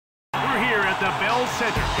the Bell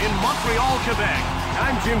Center in Montreal, Quebec.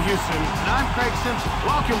 I'm Jim Houston. And I'm Craig Simpson.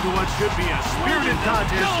 Welcome to what should be a spirited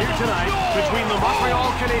contest here tonight between the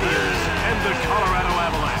Montreal Canadiens and the Colorado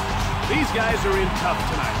Avalanche. These guys are in tough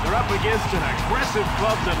tonight. They're up against an aggressive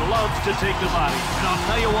club that loves to take the body. And I'll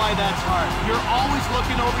tell you why that's hard. You're always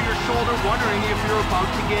looking over your shoulder wondering if you're about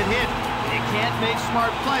to get hit. You can't make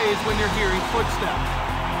smart plays when you're hearing footsteps.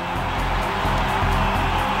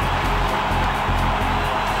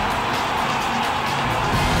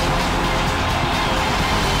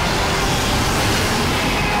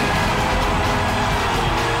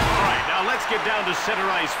 All right, now let's get down to center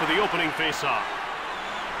ice for the opening face-off.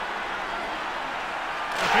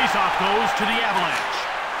 The face-off goes to the Avalanche.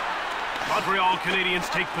 Montreal Canadiens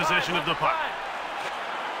take possession of the puck.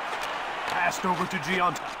 Passed over to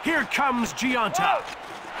Giunta. Here comes Giunta.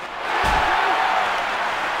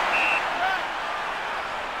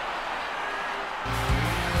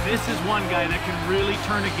 This is one guy that can really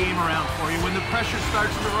turn a game around for you when the pressure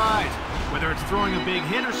starts to rise. Whether it's throwing a big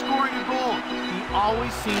hit or scoring a goal, he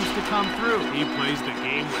always seems to come through. He plays the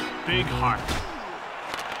game with big heart.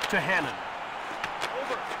 To Hannon.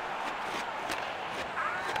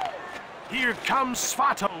 Here comes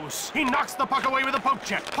Svatos. He knocks the puck away with a poke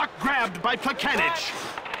check. Puck grabbed by Plekanec.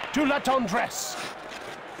 To Latendresse.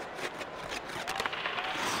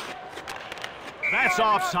 That's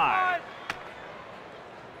offside.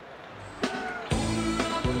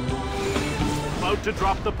 About to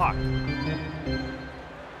drop the puck.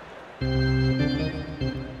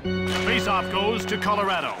 Face-off goes to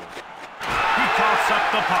Colorado. He coughs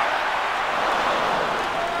up the puck.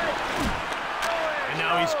 And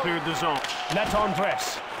now he's cleared the zone.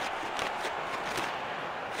 Latendresse.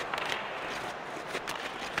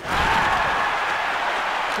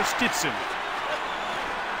 To Stitson.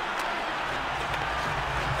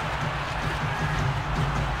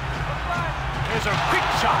 There's a quick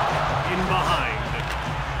shot in behind.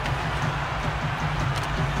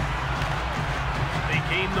 They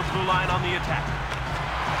gain the blue line on the attack.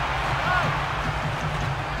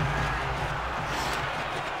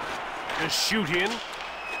 To shoot in.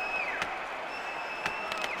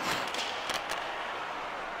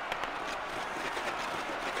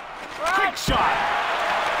 Quick shot.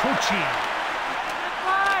 Cochin.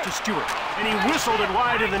 To Stewart. And he whistled it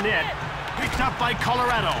wide of the net. Picked up by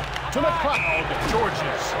Colorado. To McLeod.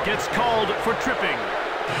 Georges gets called for tripping.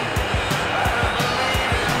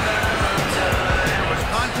 There was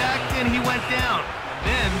contact and he went down.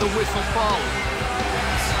 Then the whistle followed.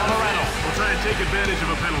 Colorado will try to take advantage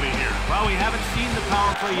of a penalty here. Well, we haven't seen the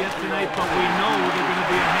power play yet tonight, but we know they're going to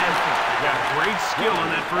be a handful. He got great skill on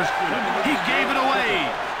that first unit. He gave it away.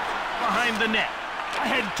 Behind the net.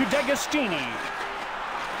 Ahead to D'Agostini.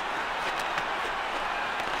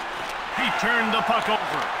 He turned the puck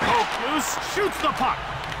over. Poke loose, shoots the puck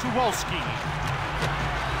to Wolski.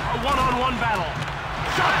 A one-on-one battle.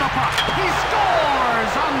 Shot the puck. He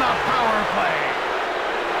scores on the power play.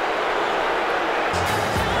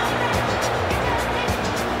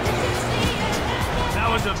 That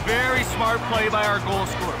was a very smart play by our goal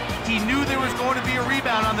scorer. He knew there was going to be a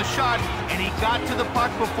rebound on the shot, and he got to the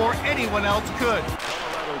puck before anyone else could.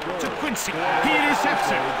 To Quincy. He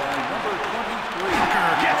intercepts it. Tucker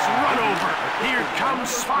gets run over. Here comes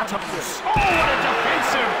Svatos. Oh, what a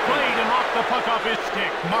defensive play to knock the puck off his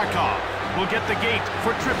stick. Markov will get the gate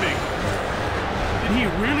for tripping. Did he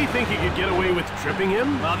really think he could get away with tripping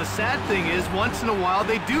him? Well, the sad thing is, once in a while,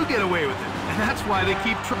 they do get away with it. And that's why they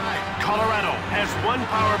keep trying. Colorado has one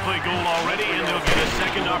power play goal already, and they'll get a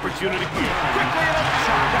second opportunity. Quickly enough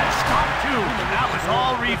shot. That's stopped too. That was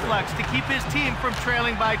all reflex to keep his team from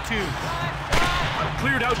trailing by 2.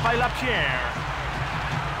 Cleared out by Lapierre.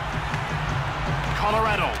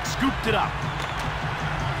 Colorado scooped it up.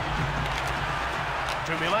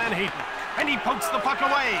 To Milan Hayton. And he pokes the puck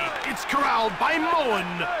away. It's corralled by Moen.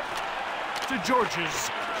 To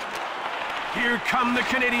Georges. Here come the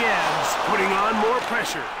Canadiens, putting on more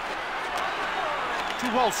pressure. To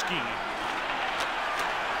Wolski.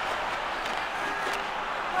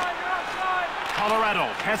 Colorado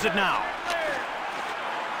has it now.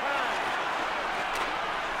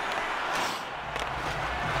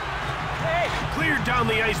 Cleared down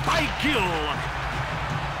the ice by Gill.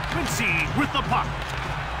 Quincy with the puck.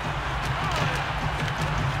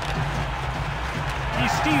 He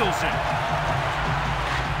steals it.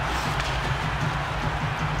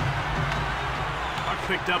 Puck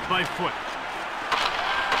picked up by Foot.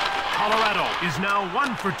 Colorado is now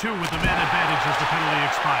 1 for 2 with the man advantage as the penalty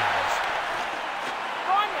expires.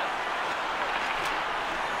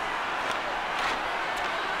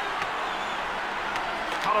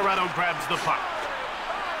 Colorado grabs the puck.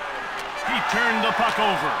 He turned the puck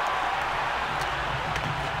over.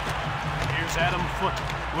 Here's Adam Foote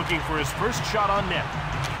looking for his first shot on net.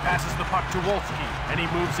 He passes the puck to Wolski, and he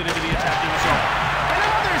moves it into the attacking zone. And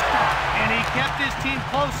another stop! And he kept his team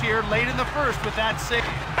close here late in the first with that save.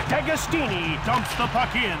 D'Agostini dumps the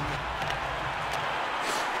puck in.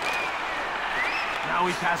 Now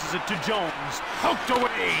he passes it to Jones. Poked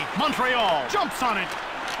away. Montreal jumps on it.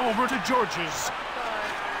 Over to Georges.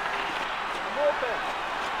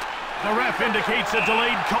 The ref indicates a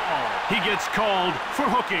delayed call. He gets called for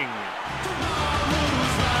hooking.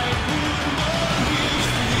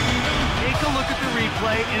 Take a look at the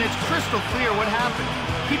replay, and it's crystal clear what happened.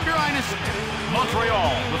 Keep your eye on his... Montreal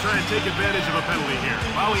will try and take advantage of a penalty here.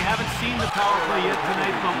 Well, we haven't seen the power play yet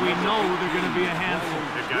tonight, but we know they're going to be a handful.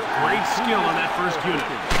 They've got great skill on that first unit.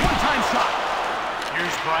 One-time shot.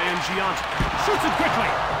 Here's Brian Giunta. Shoots it quickly.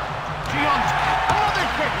 Giunta, another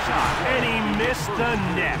quick shot. And he missed the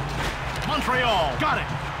net. Montreal got it.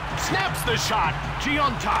 Snaps the shot.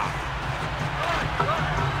 Giunta.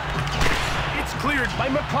 It's cleared by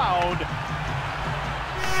McLeod.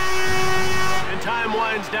 And time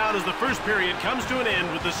winds down as the first period comes to an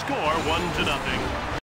end with the score 1-0.